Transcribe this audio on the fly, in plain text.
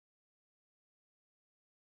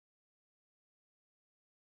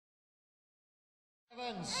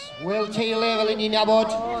Evans, Will Tail level in nabod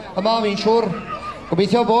yma fi'n siŵr.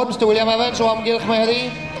 Gobeithio bod Mr William Evans o amgylch mae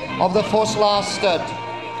heddi of the first last stud.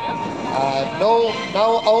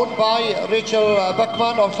 Now owned by Rachel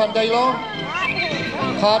Buckman of Llandeilo.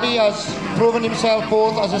 Hardy has proven himself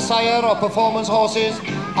both as a sire of performance horses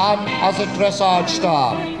and as a dressage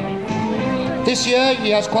star. This year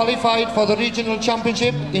he has qualified for the regional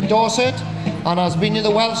championship in Dorset and has been in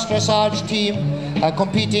the Welsh dressage team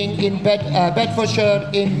competing in Bedfordshire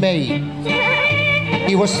in May.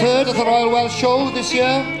 He was third at the Royal Welsh Show this year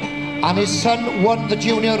and his son won the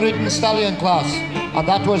junior ridden stallion class, and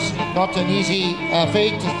that was not an easy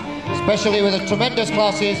feat, especially with the tremendous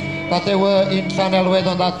classes that there were in Llanelwedd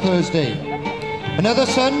on that Thursday. Another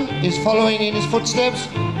son is following in his footsteps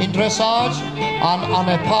in dressage, and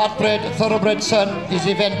a part-bred, thoroughbred son is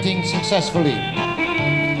eventing successfully.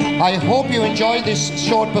 I hope you enjoyed this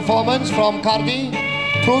short performance from Cardi,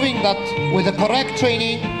 proving that with the correct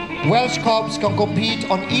training, Welsh Cobs can compete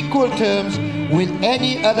on equal terms with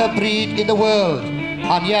any other breed in the world.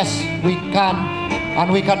 And yes, we can,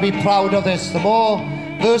 and we can be proud of this. The more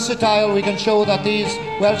versatile we can show that these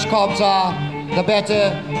Welsh Cobs are, the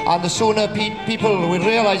better, and the sooner people will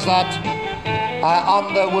realise that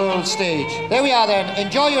on the world stage. There we are then.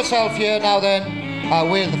 Enjoy yourself here now then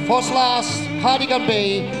with first last Cardigan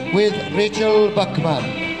Bay with Rachel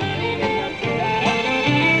Buckman.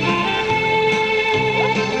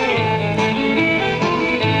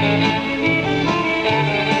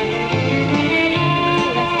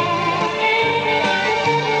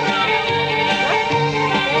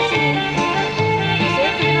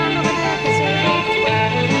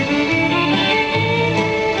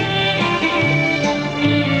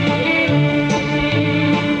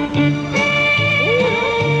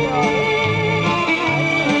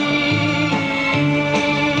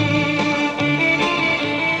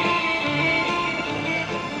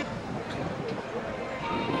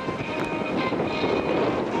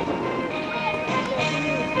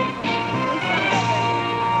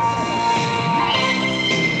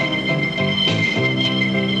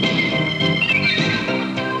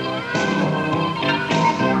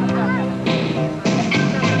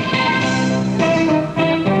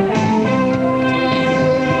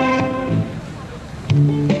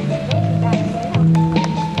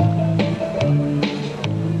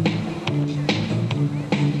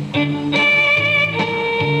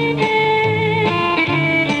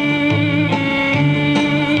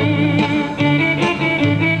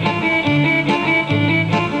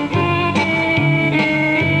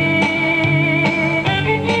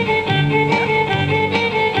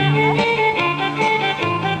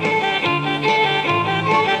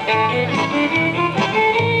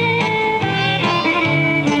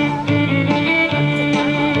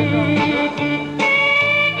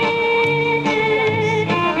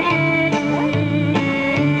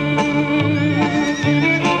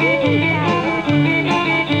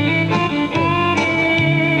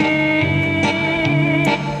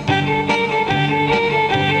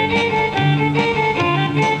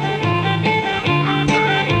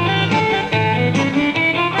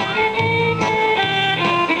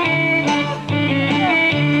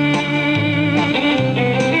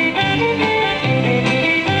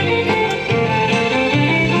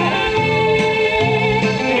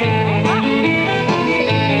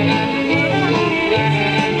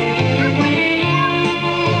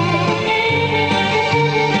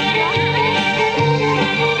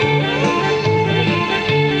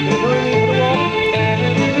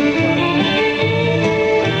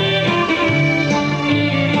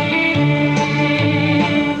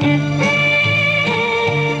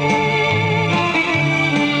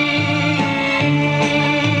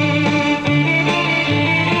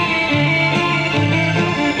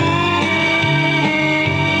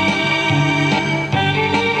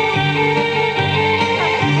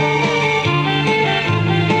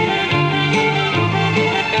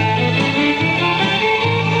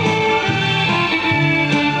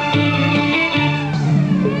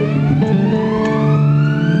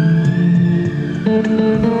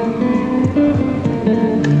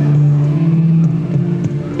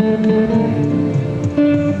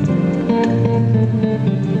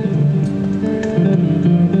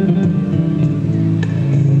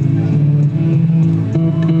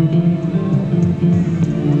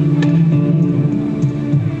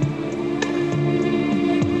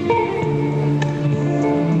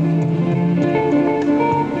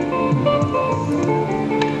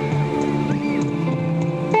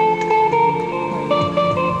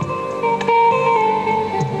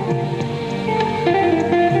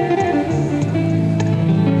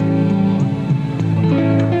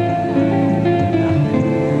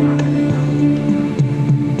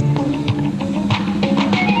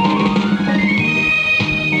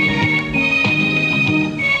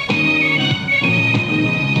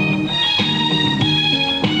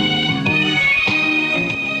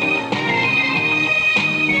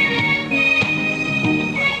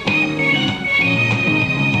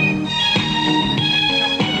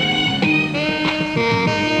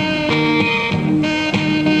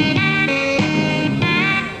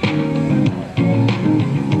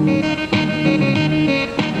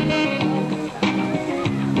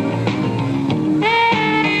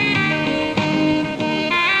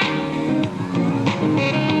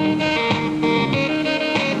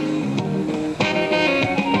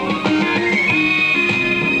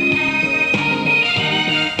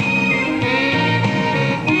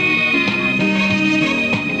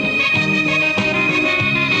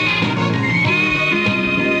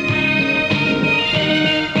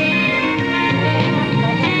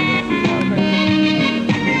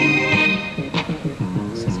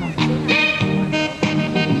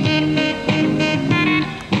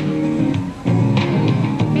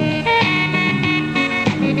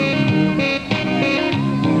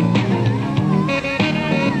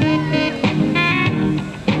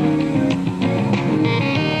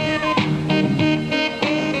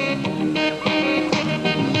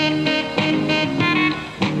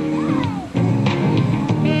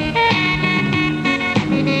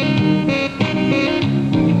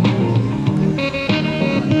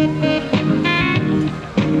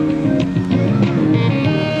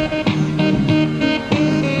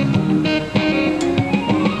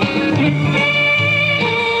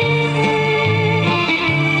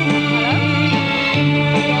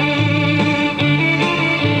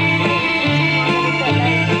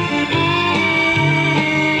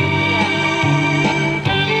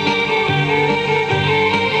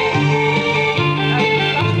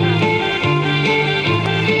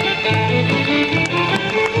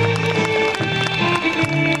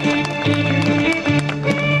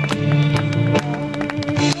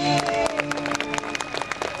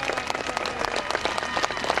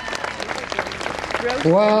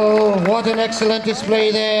 Well, what an excellent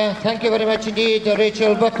display there. Thank you very much indeed,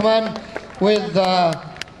 Rachel Buckman with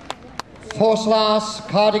Force Lass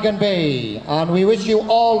Cardigan Bay. And we wish you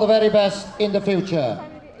all the very best in the future.